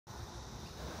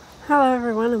Hello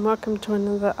everyone and welcome to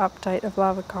another update of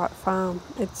Larvikite Farm.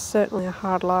 It's certainly a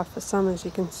hard life for some, as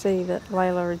you can see that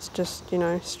Layla is just,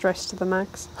 stressed to the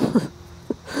max.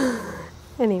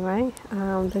 Anyway,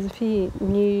 there's a few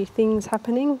new things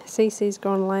happening. Cece's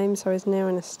gone lame, so he's now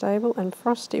in a stable, and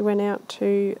Frosty went out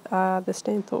to the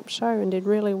Stanthorpe show and did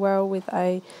really well with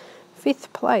a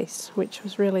 5th place, which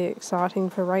was really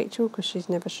exciting for Rachel because she's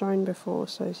never shown before,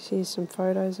 so here's some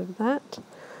photos of that.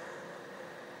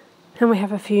 And we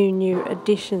have a few new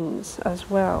additions as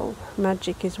well.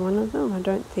 Magic is one of them. I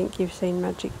don't think you've seen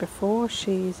Magic before.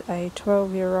 She's a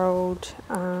 12-year-old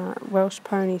Welsh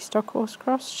pony stock horse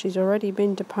cross. She's already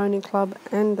been to Pony Club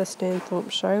and the Stanthorpe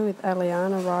show with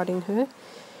Aliana riding her.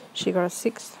 She got a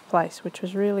 6th place, which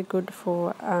was really good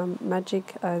for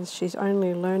Magic, as she's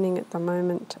only learning at the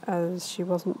moment, as she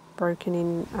wasn't broken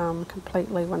in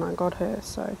completely when I got her,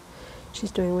 so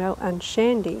she's doing well. And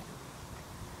Shandy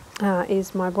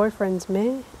is my boyfriend's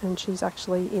mare, and she's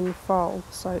actually in foal,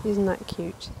 so isn't that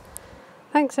cute?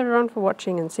 Thanks everyone for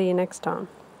watching, and see you next time.